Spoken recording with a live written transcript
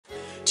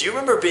Do you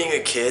remember being a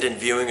kid and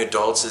viewing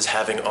adults as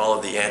having all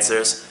of the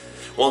answers?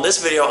 Well, in this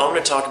video, I'm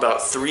going to talk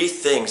about 3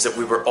 things that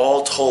we were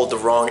all told the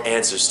wrong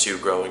answers to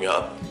growing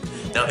up.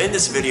 Now, in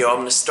this video, I'm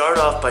going to start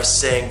off by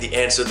saying the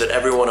answer that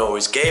everyone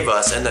always gave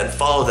us, and then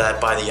follow that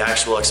by the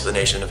actual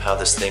explanation of how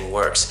this thing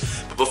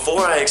works. But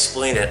before I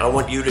explain it, I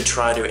want you to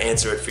try to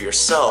answer it for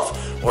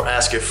yourself, or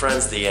ask your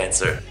friends the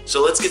answer.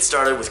 So let's get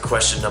started with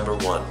question number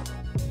 1.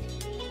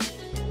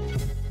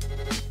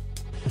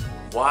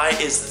 Why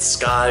is the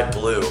sky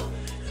blue?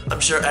 I'm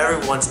sure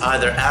everyone's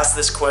either asked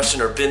this question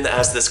or been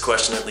asked this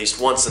question at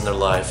least once in their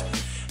life,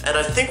 and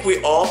I think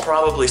we all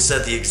probably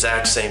said the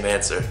exact same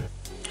answer.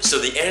 So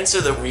the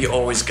answer that we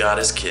always got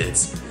as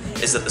kids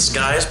is that the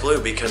sky is blue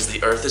because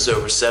the earth is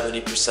over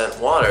 70%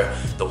 water.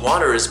 The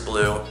water is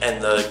blue,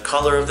 and the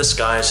color of the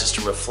sky is just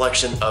a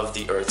reflection of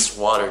the earth's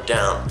watered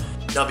down.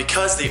 Now,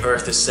 because the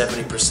earth is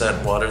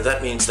 70% water,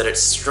 that means that it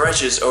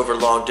stretches over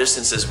long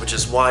distances, which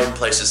is why in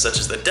places such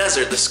as the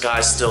desert, the sky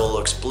still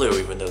looks blue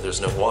even though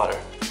there's no water.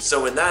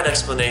 So in that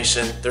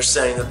explanation, they're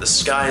saying that the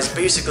sky is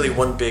basically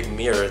one big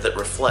mirror that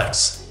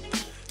reflects.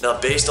 Now,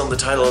 based on the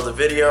title of the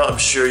video, I'm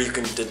sure you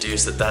can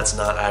deduce that that's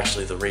not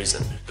actually the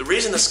reason. The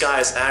reason the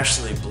sky is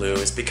actually blue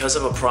is because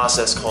of a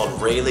process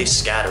called Rayleigh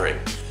scattering.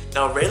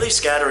 Now, Rayleigh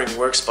scattering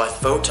works by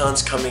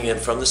photons coming in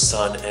from the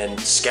sun and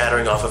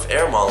scattering off of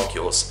air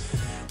molecules.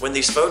 When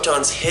these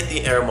photons hit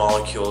the air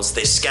molecules,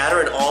 they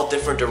scatter in all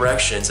different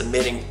directions,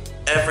 emitting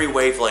every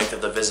wavelength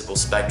of the visible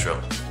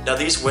spectrum. Now,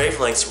 these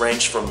wavelengths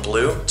range from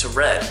blue to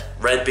red,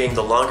 red being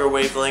the longer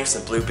wavelengths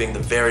and blue being the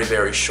very,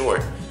 very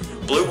short.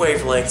 Blue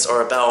wavelengths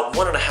are about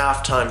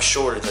 1.5 times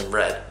shorter than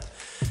red.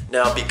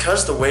 Now,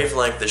 because the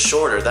wavelength is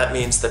shorter, that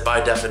means that by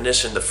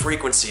definition the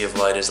frequency of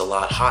light is a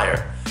lot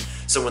higher.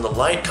 So when the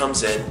light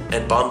comes in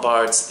and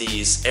bombards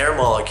these air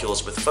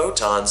molecules with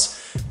photons,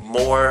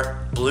 more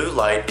blue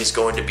light is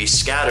going to be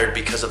scattered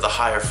because of the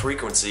higher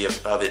frequency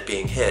of it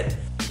being hit.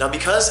 Now,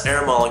 because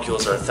air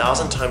molecules are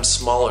 1,000 times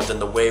smaller than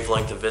the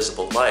wavelength of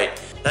visible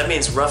light, that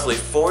means roughly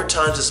 4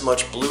 times as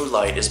much blue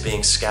light is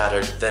being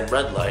scattered than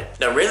red light.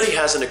 Now, Rayleigh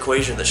has an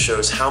equation that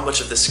shows how much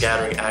of the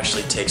scattering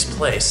actually takes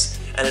place,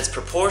 and it's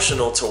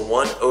proportional to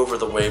 1 over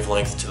the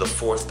wavelength to the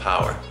 4th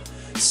power.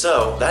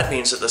 So that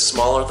means that the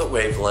smaller the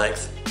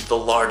wavelength, the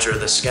larger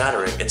the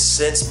scattering. And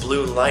since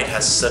blue light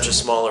has such a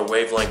smaller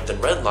wavelength than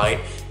red light,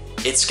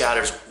 it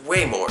scatters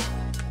way more.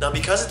 Now,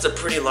 because it's a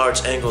pretty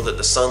large angle that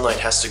the sunlight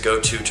has to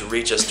go to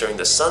reach us during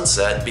the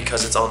sunset,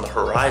 because it's on the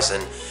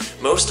horizon,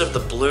 most of the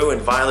blue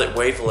and violet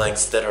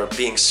wavelengths that are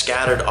being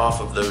scattered off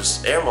of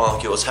those air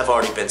molecules have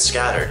already been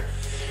scattered.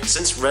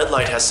 Since red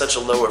light has such a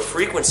lower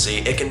frequency,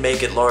 it can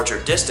make it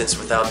larger distance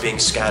without being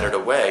scattered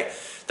away.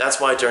 That's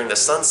why during the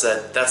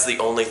sunset, that's the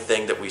only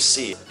thing that we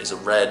see is a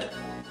red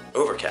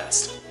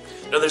overcast.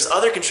 Now, there's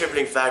other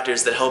contributing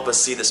factors that help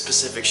us see the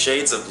specific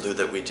shades of blue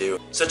that we do,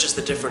 such as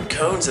the different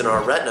cones in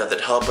our retina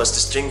that help us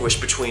distinguish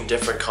between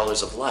different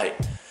colors of light.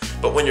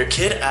 But when your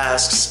kid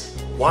asks,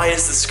 why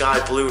is the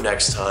sky blue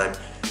next time,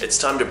 it's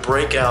time to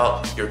break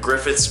out your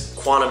Griffith's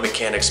quantum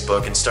mechanics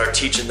book and start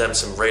teaching them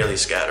some Rayleigh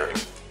scattering.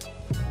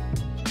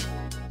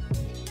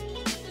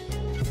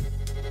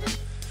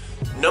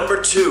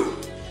 Number 2,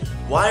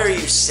 why are you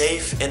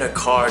safe in a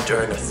car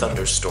during a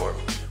thunderstorm?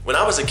 When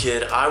I was a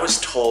kid, I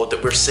was told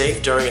that we're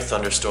safe during a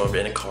thunderstorm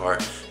in a car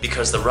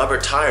because the rubber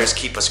tires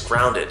keep us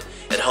grounded.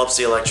 It helps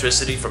the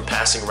electricity from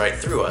passing right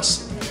through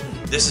us.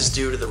 This is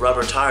due to the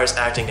rubber tires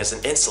acting as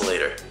an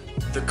insulator.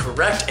 The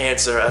correct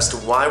answer as to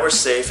why we're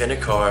safe in a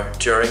car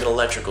during an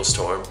electrical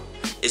storm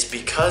is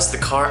because the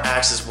car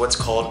acts as what's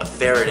called a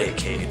Faraday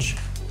cage.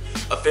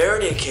 A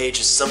Faraday cage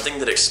is something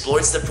that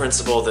exploits the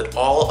principle that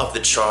all of the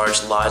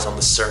charge lies on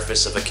the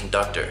surface of a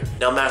conductor.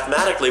 Now,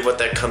 mathematically, what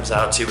that comes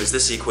out to is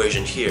this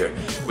equation here,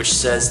 which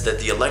says that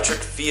the electric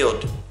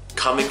field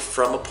coming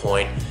from a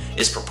point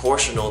is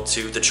proportional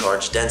to the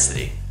charge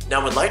density.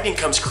 Now, when lightning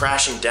comes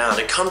crashing down,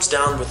 it comes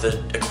down with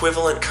an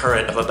equivalent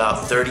current of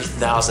about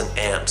 30,000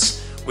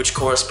 amps, which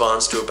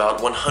corresponds to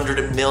about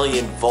 100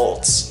 million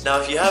volts.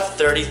 Now, if you have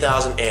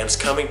 30,000 amps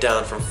coming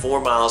down from 4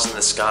 miles in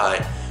the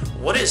sky,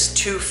 what is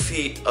 2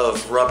 feet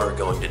of rubber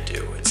going to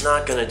do? It's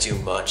not going to do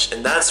much,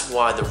 and that's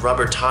why the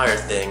rubber tire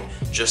thing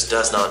just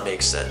does not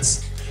make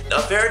sense. Now,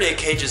 Faraday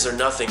cages are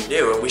nothing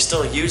new, and we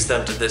still use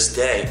them to this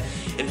day.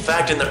 In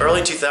fact, in the early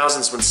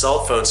 2000s when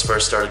cell phones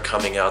first started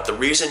coming out, the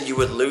reason you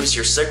would lose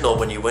your signal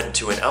when you went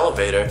into an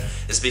elevator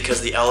is because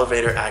the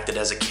elevator acted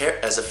as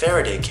a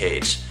Faraday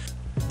cage.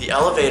 The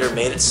elevator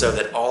made it so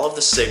that all of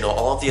the signal,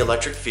 all of the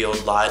electric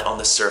field lied on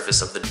the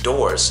surface of the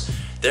doors.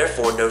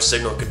 Therefore, no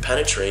signal could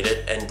penetrate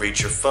it and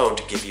reach your phone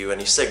to give you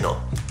any signal.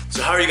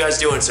 So how are you guys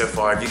doing so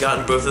far? Have you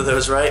gotten both of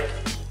those right?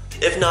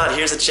 If not,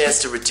 here's a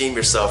chance to redeem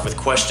yourself with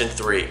question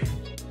 3.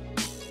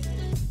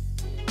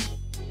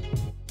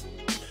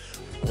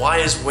 Why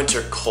is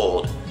winter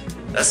cold?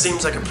 That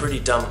seems like a pretty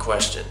dumb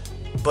question.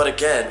 But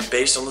again,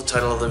 based on the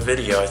title of the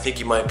video, I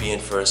think you might be in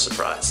for a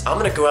surprise. I'm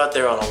gonna go out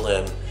there on a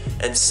limb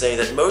and say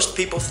that most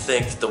people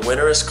think that the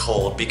winter is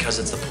cold because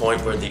it's the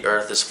point where the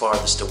earth is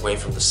farthest away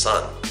from the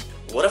sun.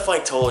 What if I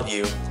told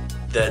you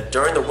that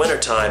during the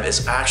wintertime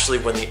is actually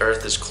when the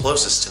Earth is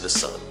closest to the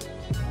sun.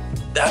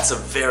 That's a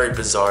very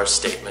bizarre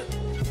statement.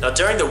 Now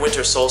during the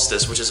winter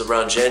solstice, which is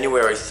around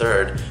January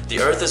 3rd, the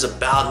Earth is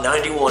about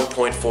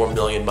 91.4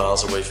 million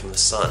miles away from the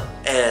sun.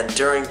 And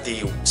during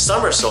the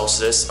summer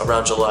solstice,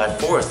 around July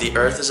 4th, the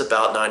Earth is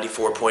about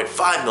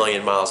 94.5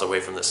 million miles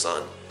away from the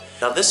sun.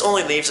 Now this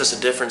only leaves us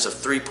a difference of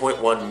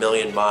 3.1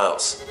 million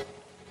miles.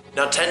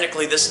 Now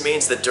technically this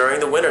means that during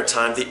the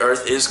wintertime, the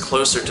Earth is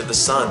closer to the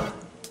sun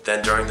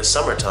than during the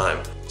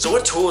summertime. So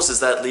what tools does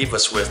that leave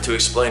us with to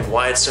explain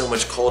why it's so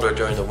much colder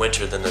during the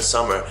winter than the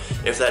summer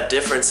if that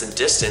difference in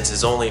distance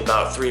is only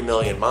about 3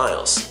 million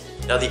miles?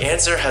 Now the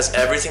answer has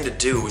everything to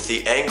do with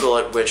the angle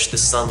at which the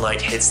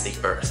sunlight hits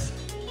the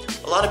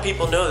Earth. A lot of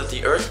people know that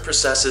the Earth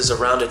precesses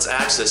around its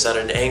axis at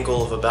an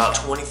angle of about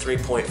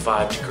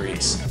 23.5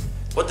 degrees.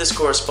 What this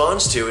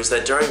corresponds to is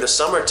that during the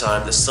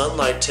summertime, the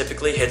sunlight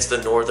typically hits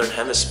the northern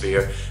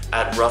hemisphere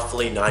at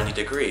roughly 90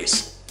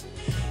 degrees.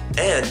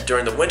 And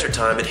during the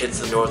wintertime, it hits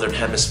the northern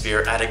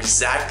hemisphere at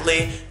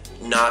exactly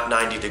not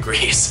 90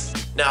 degrees.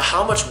 Now,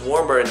 how much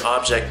warmer an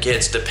object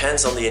gets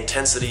depends on the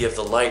intensity of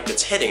the light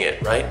that's hitting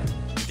it, right?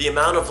 The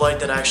amount of light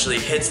that actually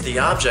hits the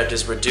object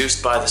is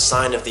reduced by the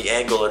sine of the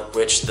angle at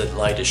which the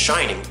light is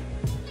shining.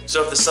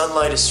 So if the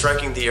sunlight is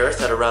striking the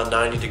Earth at around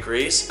 90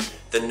 degrees,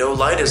 then no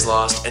light is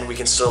lost and we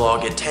can still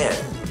all get tan.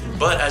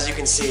 But as you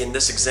can see in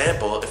this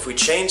example, if we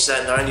change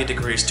that 90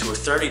 degrees to a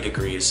 30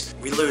 degrees,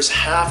 we lose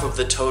half of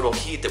the total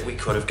heat that we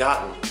could have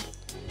gotten.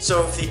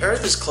 So if the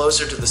Earth is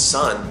closer to the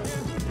sun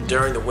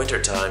during the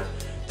wintertime,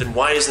 then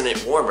why isn't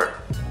it warmer?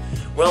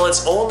 Well,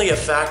 it's only a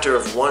factor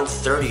of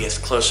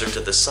 1/30th closer to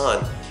the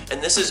sun,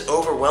 and this is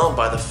overwhelmed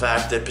by the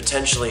fact that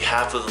potentially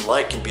half of the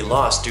light can be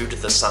lost due to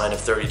the sine of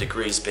 30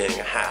 degrees being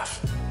a half.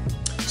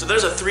 So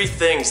those are 3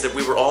 things that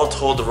we were all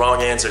told the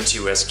wrong answer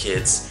to as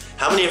kids.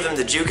 How many of them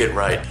did you get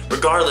right?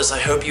 Regardless, I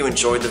hope you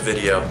enjoyed the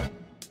video.